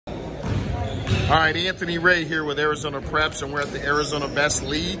All right, Anthony Ray here with Arizona Preps, and we're at the Arizona Best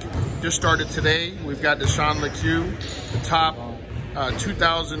League. Just started today. We've got Desean Lecque, the top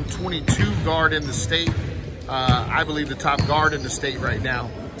 2022 guard in the state. I believe the top guard in the state right now.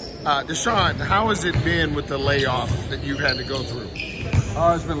 Desean, how has it been with the layoff that you've had to go through?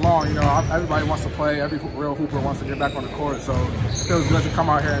 It's been long. You know, everybody wants to play. Every real hooper wants to get back on the court. So it feels good to come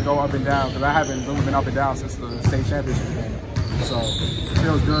out here and go up and down, because I haven't really been up and down since the state championship game. So it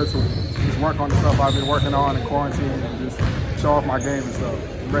feels good to just work on the stuff I've been working on in quarantine and just show off my game and stuff.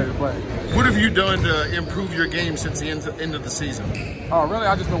 I'm ready to play. What have you done to improve your game since the end of the season? Really,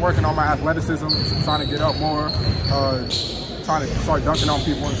 I've just been working on my athleticism, trying to get up more, trying to start dunking on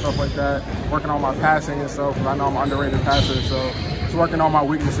people and stuff like that, working on my passing and stuff, because I know I'm an underrated passer. So just working on my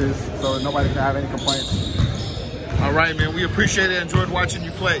weaknesses so that nobody can have any complaints. All right, man. We appreciate it. Enjoyed watching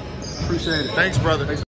you play. Appreciate it. Thanks, brother. Thanks.